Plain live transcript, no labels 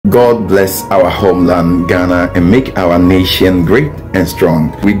God bless our homeland, Ghana, and make our nation great and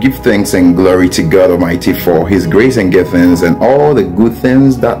strong. We give thanks and glory to God Almighty for His grace and giftings and all the good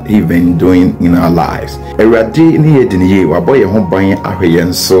things that He's been doing in our lives.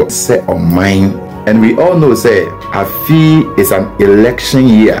 And we all know, say, Afi is an election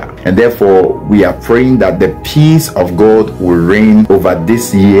year, and therefore we are praying that the peace of God will reign over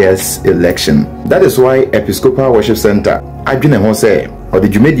this year's election. That is why Episcopal Worship Center, Adwene ho say, or the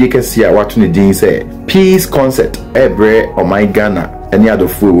Jumedi Kesia Watuni Din say, peace concert ebre o my Ghana, any other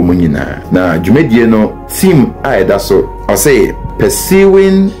fool woman yina. Na Jumedi no team aeda so, or say,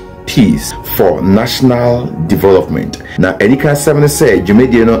 pursuing peace for national development. Na Erika 7 say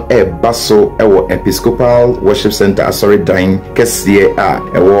Jumedi no baso ewo Episcopal Worship Center asori dine kesie a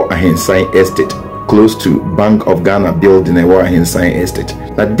ewo Ahensan Estate, close to Bank of Ghana building ewo Ahensan Estate.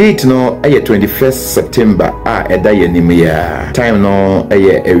 Na date no 21st September a eda yenimia. Time no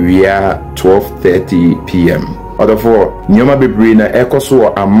ewia 12:30 p.m. Odofo nyoma bebre na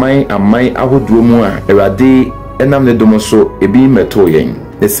ekoso amai ahoduo mu a Ewrade enam ne domo so ebi meto yen.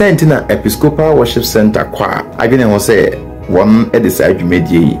 The Sentina Episcopal Worship Center kwa Adwene ho say one edisa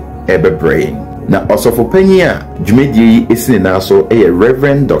dwumedie ebebre. Na osofo panyi a dwumedie esine na so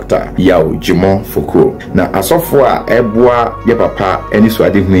Reverend Dr. Yao Jimo Foko. Na asofo a eboa ye papa eni so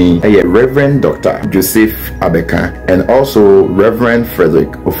ade hu Reverend Dr. Joseph Abeka and also Reverend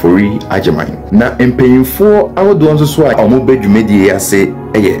Frederick Ofori Ajeman. Na empanyimfo awodo nso so a omobe dwumedie ase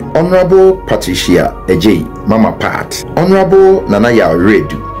Honorable Patricia Ejay Mama Pat, Honorable Nanaya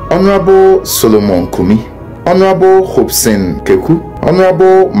Redu, Honorable Solomon Kumi, Honorable Hobson Keku,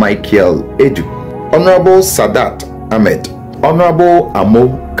 Honorable Michael Edu, Honorable Sadat Ahmed, Honorable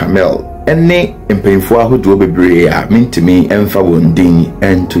Amo Kamel, ene mpanyimfo ahodo bebre a mintimi emfa wondin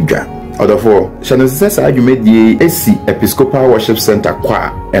entudwa. Odofo Shanose adwumedie esi Episcopal Worship Center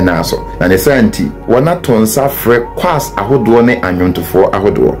kwa enaso na ne santi wana tonsa frɛ kwas ahodo ne anwontofo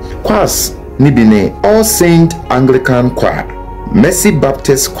ahodo. Kwas ni bi ne All Saint Anglican Choir, Mercy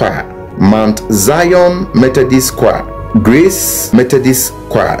Baptist Choir, Mount Zion Methodist Choir, Grace Methodist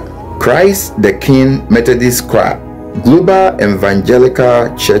Choir, Christ the King Methodist Choir, Global Evangelical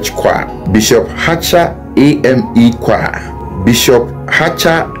Church Choir, Bishop Hatcher AME Choir, Bishop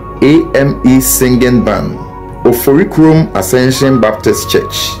Hatcher AME Singing Band, Oforikurum Ascension Baptist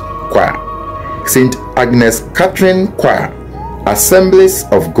Church Choir, St. Agnes Catherine Choir, Assemblies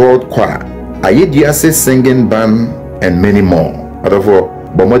of God Choir, Ayediase Singing Band, and many more. Adofo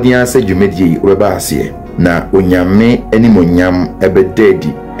bomodian se dwumedie weba ase na onyame animonyam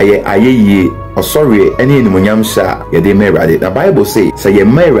ebededi ayeye osori ene animonyam sha yede merade. The Bible say ye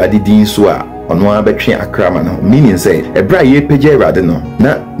merade din so a ono abetwe akrama no, meaning say ebra ye pege erade no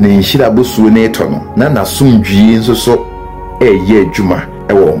na ne nhira bosuo ne eto no na nasomdwie nso so eye adwuma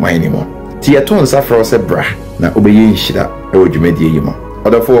ewo man ni mo ti eto nsa fro se bra na obeye nhira ewo dwumedie yi mo.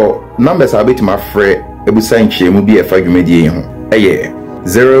 Odofo numbers abetima frɛ ebusan kyeremu bi efa dwumedie yi ho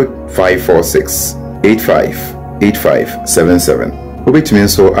 0546 858577. Obetimi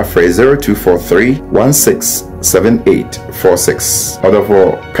nso afrɛ 0243167846.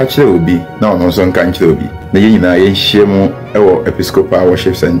 Odofo kachire obi na ono nso nka nkyere obi na yenyina yenhyiemu ewo Episcopal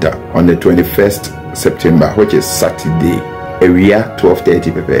Worship Center on the 21st September, which is Saturday, area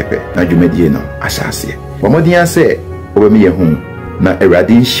 12:30 pepepe. Na dwumedie no ahyase bomodin ase obemi yehu na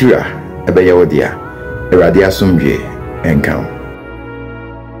Ewrade nhira ebeye wodia. Ewrade asomdwe enkan.